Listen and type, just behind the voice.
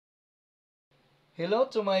Hello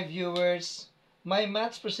to my viewers. My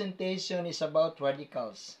maths presentation is about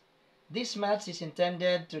radicals. This maths is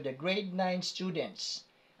intended to the grade 9 students.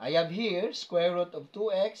 I have here square root of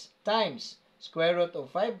 2x times square root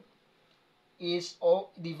of 5 is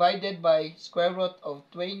divided by square root of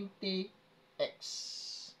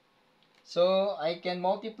 20x. So I can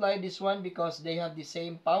multiply this one because they have the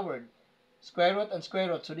same power. Square root and square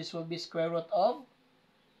root. So this will be square root of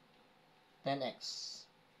 10x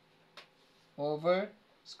over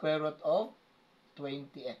square root of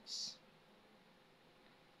 20x.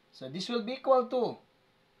 So this will be equal to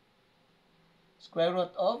square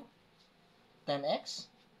root of 10x.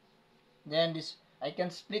 Then this, I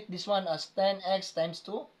can split this one as 10x times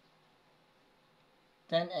 2.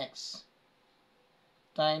 10x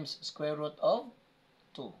times square root of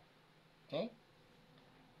 2. Okay.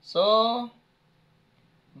 So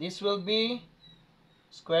this will be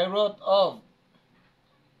square root of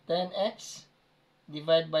 10x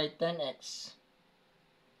divided by 10x.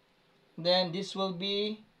 Then this will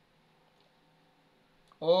be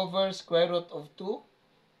over square root of 2.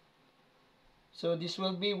 So this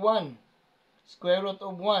will be 1 square root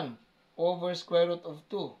of 1 over square root of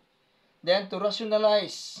 2. Then to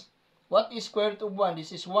rationalize, what is square root of 1?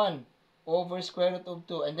 This is 1 over square root of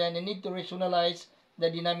 2. And then I need to rationalize the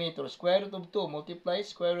denominator. Square root of 2 multiply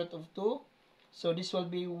square root of 2. So this will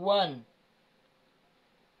be 1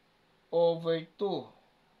 over 2.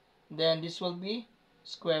 Then this will be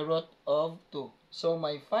square root of 2. So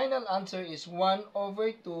my final answer is 1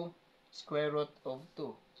 over 2 square root of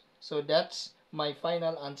 2. So that's my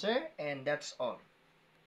final answer, and that's all.